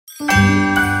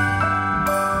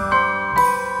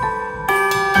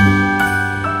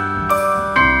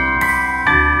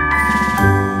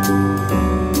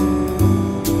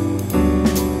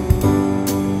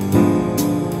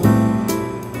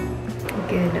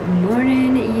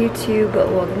YouTube,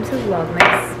 welcome to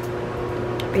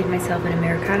vlogmas. Made myself an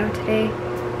Americano today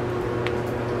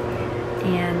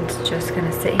and just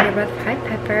gonna sit here with hi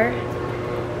Pepper.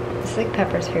 This is like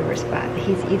Pepper's favorite spot.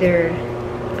 He's either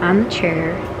on the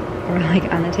chair or like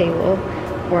on the table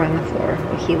or on the floor.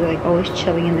 Like he's like always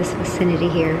chilling in this vicinity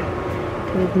here.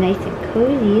 It's nice and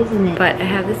cozy, isn't it? But I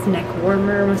have this neck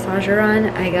warmer massager on.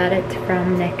 I got it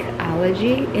from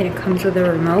Neckology and it comes with a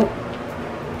remote.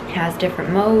 It has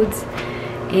different modes.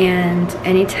 And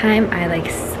anytime I like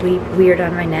sleep weird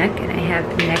on my neck and I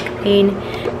have neck pain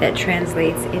that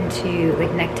translates into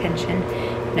like neck tension,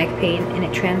 neck pain, and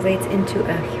it translates into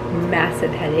a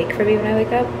massive headache for me when I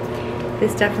wake up,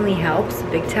 this definitely helps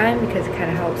big time because it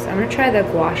kind of helps. I'm gonna try the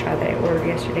gua sha that I ordered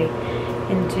yesterday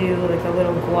and do like a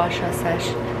little gua sha sesh,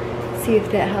 see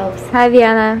if that helps. Hi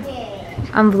Vienna.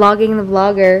 I'm vlogging the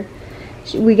vlogger.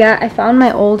 I found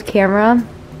my old camera.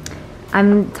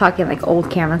 I'm talking like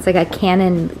old camera. It's like a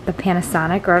Canon, the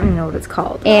Panasonic, or I don't even know what it's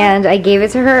called. And I gave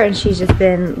it to her and she's just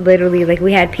been literally like,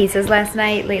 we had pizzas last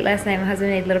night, late last night. My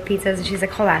husband made little pizzas and she's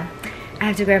like, hold on, I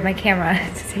have to grab my camera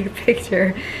to take a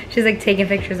picture. She's like taking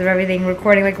pictures of everything,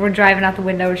 recording, like we're driving out the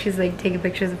window. She's like taking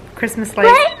pictures of Christmas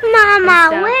lights. Wait,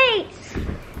 Mama, wait.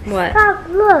 What? Stop,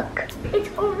 look. It's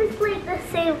almost like the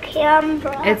same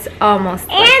camera. It's almost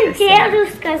like and the same.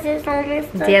 Deadushka is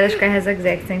almost like Deadushka has the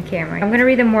exact same camera. I'm going to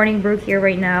read the morning brew here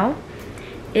right now.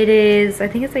 It is, I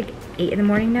think it's like 8 in the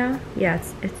morning now. Yeah,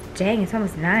 dang, it's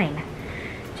almost 9.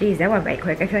 Jeez, that went by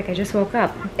quick. I feel like I just woke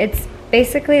up. It's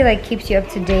basically like keeps you up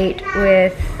to date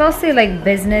with mostly like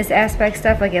business aspect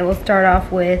stuff. Like it will start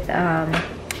off with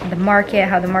the market,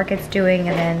 how the market's doing,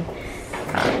 and then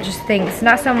just things,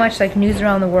 not so much like news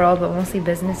around the world, but mostly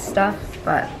business stuff.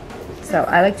 But so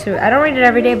I don't read it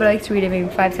every day, but I like to read it maybe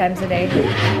 5 times a day.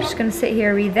 I'm just gonna sit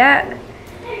here, read that,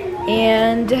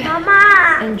 and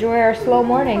Mama, enjoy our slow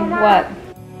morning. Mama. What?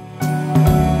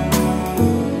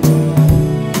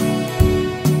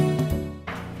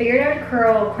 Figured I'd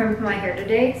crimp my hair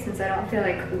today since I don't feel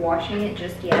like washing it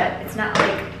just yet. It's not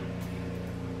like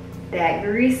that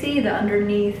greasy. The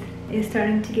underneath is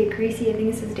starting to get greasy. I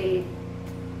think this is day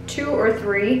 2 or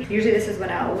 3. Usually this is when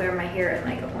I'll wear my hair in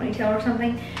like a ponytail or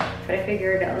something, but I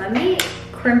figured let me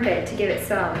crimp it to give it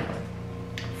some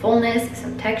fullness,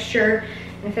 some texture,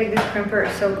 and I feel like this crimper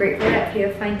is so great for that if you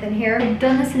have fine thin hair. I've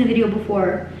done this in a video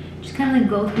before. Just kind of like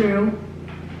go through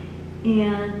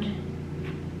and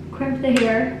crimp the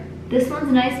hair. This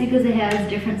one's nice because it has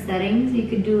different settings. You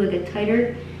could do like a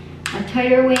tighter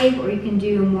wave, or you can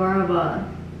do more of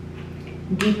a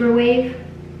deeper wave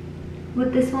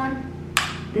with this one.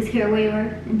 This hair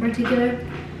waver in particular,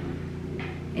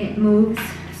 it moves,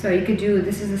 so you could do,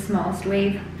 this is the smallest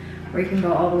wave, or you can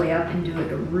go all the way up and do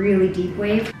like a really deep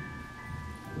wave.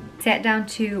 Sat down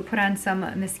to put on some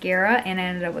mascara and I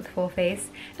ended up with full face.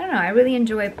 I don't know, I really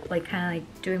enjoy like kind of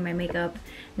like doing my makeup,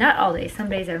 not all day. Some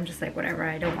days I'm just like whatever,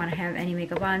 I don't want to have any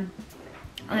makeup on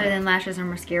other than lashes or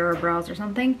mascara or brows or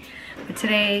something. But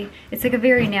today it's like a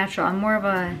very natural, I'm more of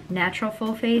a natural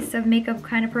full face of makeup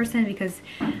kind of person because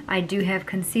I do have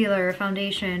concealer,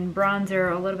 foundation,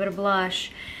 bronzer, a little bit of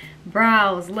blush,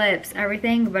 brows, lips,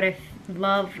 everything, but I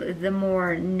love the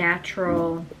more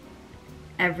natural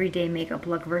everyday makeup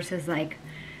look versus like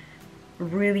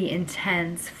really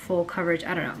intense full coverage.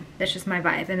 I don't know, that's just my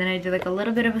vibe. And then I did like a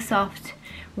little bit of a soft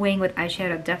wing with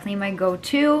eyeshadow, definitely my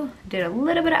go-to. Did a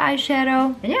little bit of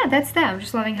eyeshadow, and yeah, that's that. I'm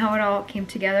just loving how it all came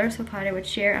together, so thought I would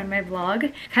share on my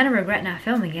vlog. Kind of regret not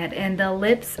filming it. And the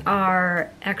lips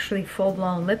are actually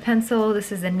full-blown lip pencil.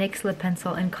 This is the NYX lip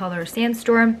pencil in color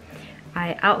Sandstorm.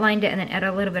 I outlined it and then added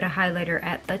a little bit of highlighter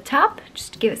at the top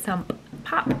just to give it some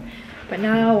pop. But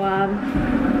now I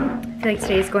feel like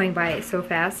today's going by so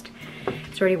fast.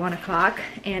 It's already 1 o'clock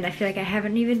and I feel like I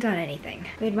haven't even done anything.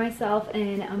 Made myself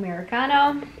an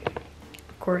Americano.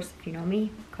 Of course, if you know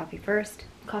me, coffee first.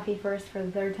 Coffee first for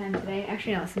the 3rd time today.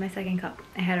 Actually no, this is my 2nd cup.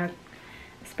 I had a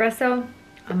espresso,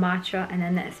 a matcha, and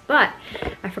then this. But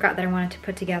I forgot that I wanted to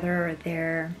put together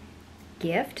their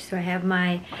gift. So I have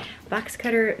my box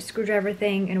cutter, screwdriver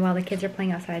thing, and while the kids are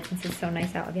playing outside, since it's so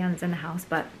nice out, Viana's in the house,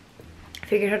 but I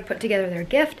figured I'd put together their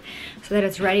gift so that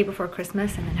it's ready before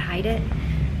Christmas and then hide it.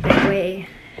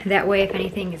 That way if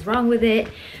anything is wrong with it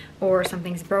or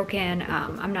something's broken,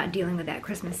 I'm not dealing with that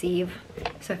Christmas Eve.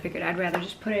 So I figured I'd rather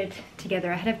just put it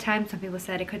together ahead of time. Some people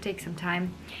said it could take some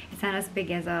time. It's not as big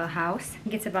as a house. I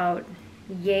think it's about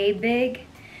yay big,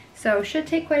 So should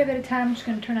take quite a bit of time. I'm just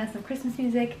gonna turn on some Christmas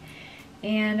music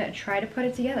and try to put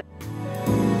it together.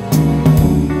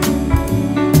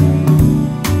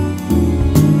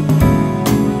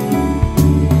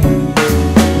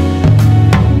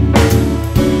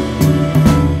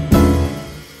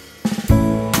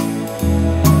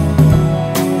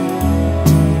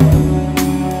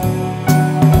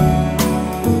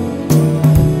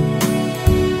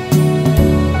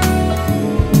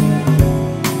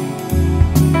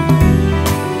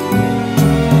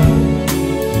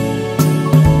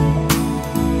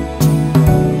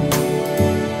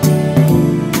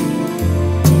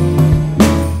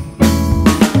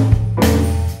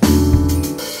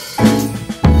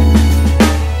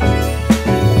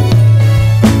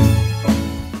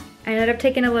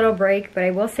 Taking a little break, but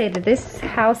I will say that this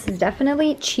house is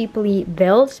definitely cheaply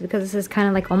built because this is kind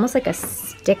of like almost like a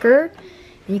sticker.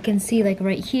 And you can see like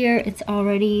right here it's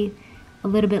already a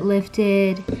little bit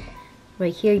lifted.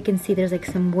 Right here you can see there's like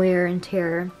some wear and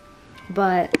tear,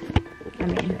 but I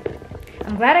mean,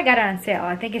 I'm glad I got it on sale.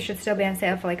 I think it should still be on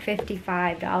sale for like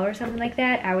 $55, something like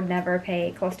that. I would never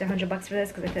pay close to $100 for this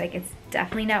because I feel like it's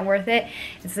definitely not worth it.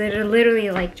 It's literally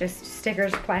like just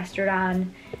stickers plastered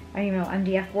on, I don't even know,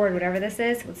 MDF board, whatever this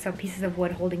is, with some pieces of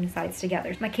wood holding the sides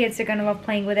together. My kids are gonna love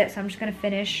playing with it, so I'm just gonna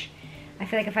finish. I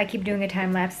feel like if I keep doing a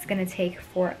time lapse, it's gonna take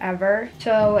forever.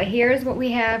 So here's what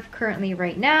we have currently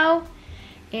right now,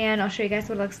 and I'll show you guys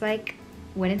what it looks like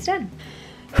when it's done.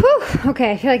 Whew,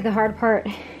 okay, I feel like the hard part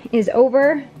is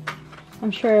over.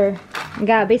 I'm sure I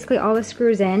got basically all the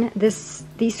screws in.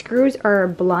 These screws are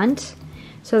blunt,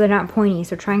 so they're not pointy,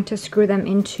 so trying to screw them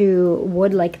into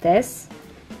wood like this.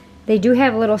 They do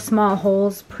have little small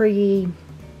holes kind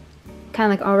of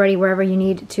like already wherever you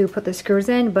need to put the screws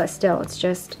in, but still it's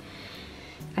just,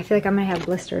 I feel like I'm gonna have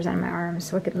blisters on my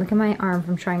arms. Look at my arm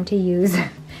from trying to use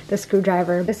the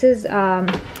screwdriver. This is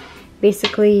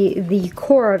basically the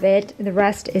core of it. The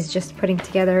rest is just putting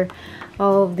together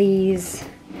all of these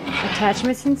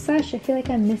attachments and such. I feel like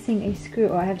I'm missing a screw.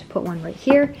 Oh, I have to put one right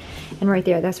here and right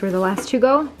there. That's where the last two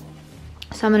go.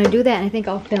 So I'm gonna do that, and I think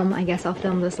I guess I'll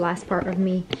film this last part of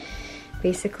me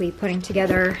basically putting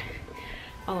together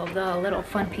all of the little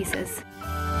fun pieces.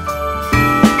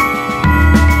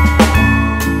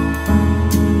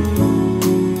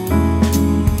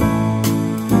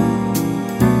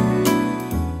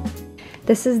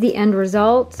 This is the end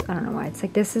result. I don't know why it's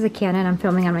like this is a Canon. I'm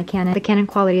filming on my Canon. The Canon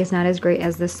quality is not as great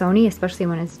as the Sony, especially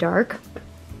when it's dark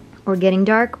or getting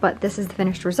dark, but this is the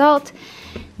finished result.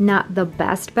 Not the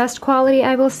best quality,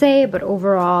 I will say, but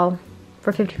overall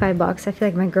for 55 bucks, I feel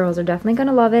like my girls are definitely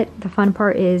gonna love it. The fun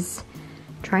part is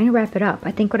trying to wrap it up.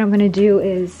 I think what I'm gonna do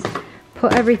is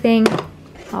put everything,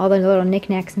 all the little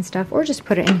knickknacks and stuff, or just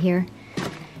put it in here.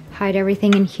 Hide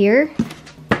everything in here,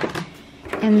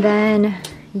 and then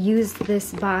use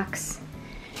this box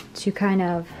to kind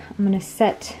of, I'm gonna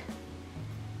set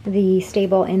the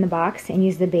stable in the box and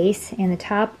use the base and the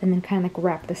top, and then kind of like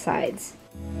wrap the sides.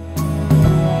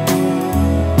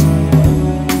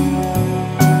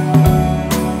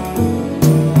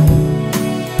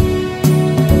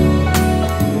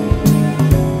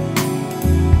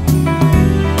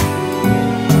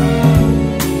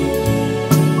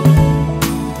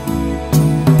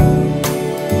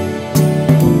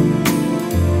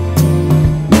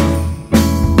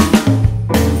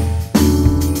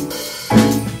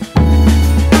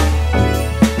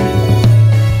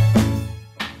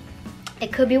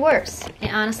 Could be worse.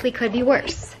 It honestly could be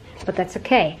worse, but that's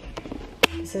okay.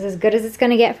 This is as good as it's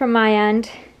gonna get from my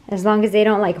end, as long as they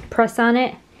don't like press on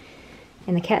it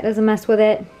and the cat doesn't mess with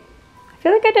it. I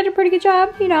feel like I did a pretty good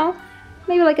job, you know,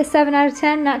 maybe like a 7 out of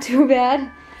 10, not too bad.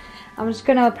 I'm just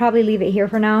gonna probably leave it here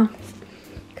for now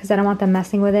because I don't want them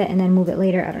messing with it and then move it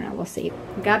later. I don't know, we'll see.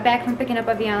 Got back from picking up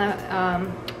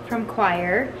Aviana from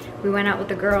choir. We went out with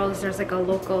the girls. There's like a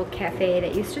local cafe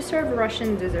that used to serve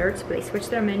Russian desserts, but they switched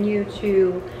their menu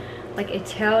to like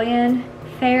Italian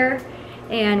fare,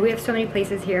 and we have so many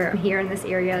places here in this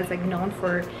area that's like known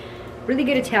for really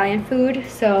good Italian food.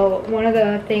 So one of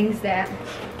the things that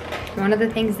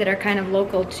are kind of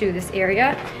local to this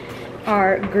area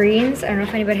are greens. I don't know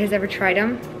if anybody has ever tried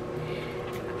them.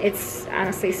 It's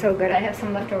honestly so good. I have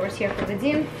some leftovers here for the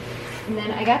Vadim. And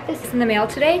then I got this in the mail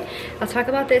today. I'll talk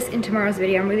about this in tomorrow's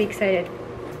video. I'm really excited.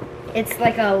 It's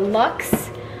like a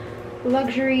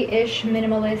luxury-ish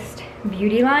minimalist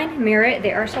beauty line, Merit.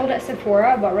 They are sold at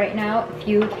Sephora, but right now,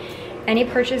 any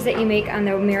purchase that you make on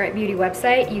the Merit Beauty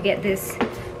website, you get this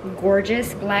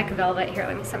gorgeous black velvet. Here,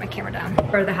 let me set my camera down.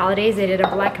 For the holidays, they did a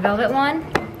black velvet one,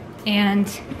 and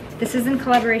this is in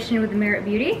collaboration with Merit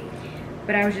Beauty.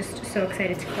 but I was just so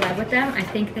excited to collab with them. I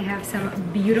think they have some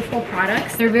beautiful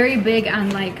products. They're very big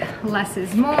on like less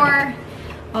is more,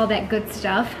 all that good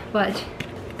stuff, but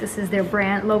this is their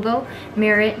brand logo,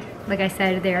 Merit. Like I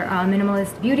said, their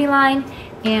minimalist beauty line,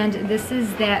 and this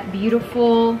is that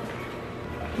beautiful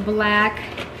black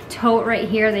tote right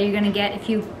here that you're gonna get if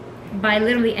you buy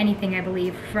literally anything, I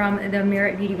believe, from the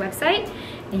Merit Beauty website.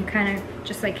 And you kind of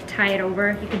just like tie it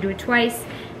over. You can do it twice.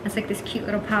 It's like this cute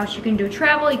little pouch. You can do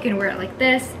travel, you can wear it like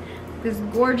this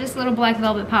gorgeous little black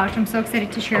velvet pouch. I'm so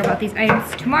excited to share about these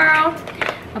items tomorrow.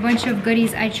 A bunch of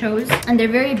goodies I chose, and they're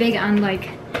very big on like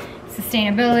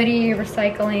sustainability,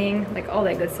 recycling, like all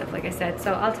that good stuff, like I said.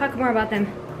 So I'll talk more about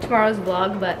them tomorrow's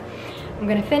vlog, but I'm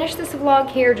gonna finish this vlog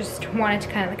here. Just wanted to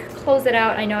kind of like close it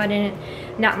out. I know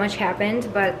not much happened,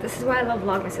 but this is why I love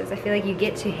vlogmases. I feel like you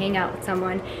get to hang out with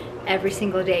someone every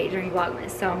single day during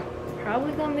vlogmas. So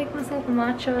probably gonna make myself a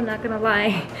matcha, not gonna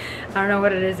lie. I don't know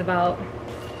what it is about.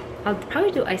 I'll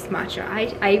probably do iced matcha.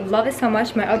 I love it so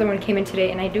much. My other one came in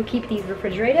today, and I do keep these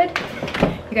refrigerated.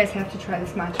 You guys have to try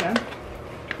this matcha.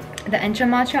 The Encha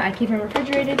matcha, I keep them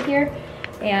refrigerated here,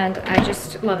 and I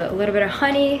just love it. A little bit of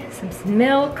honey, some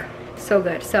milk, so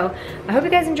good. So I hope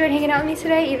you guys enjoyed hanging out with me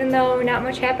today, even though not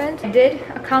much happened. I did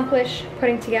accomplish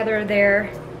putting together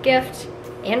their gift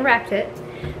and wrapped it,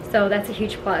 so that's a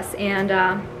huge plus. And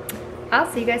I'll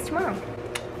see you guys tomorrow.